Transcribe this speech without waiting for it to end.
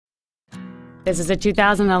This is a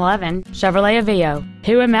 2011 Chevrolet Aveo.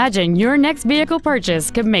 Who imagined your next vehicle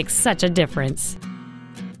purchase could make such a difference?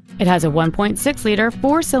 It has a 1.6-liter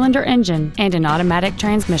four-cylinder engine and an automatic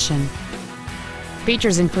transmission.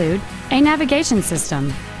 Features include a navigation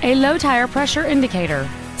system, a low tire pressure indicator,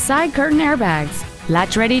 side curtain airbags,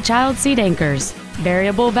 latch-ready child seat anchors,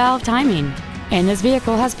 variable valve timing, and this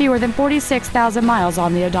vehicle has fewer than 46,000 miles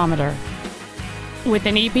on the odometer. With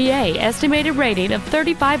an EPA estimated rating of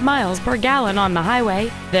 35 miles per gallon on the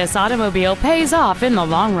highway, this automobile pays off in the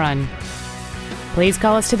long run. Please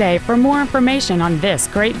call us today for more information on this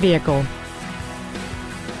great vehicle.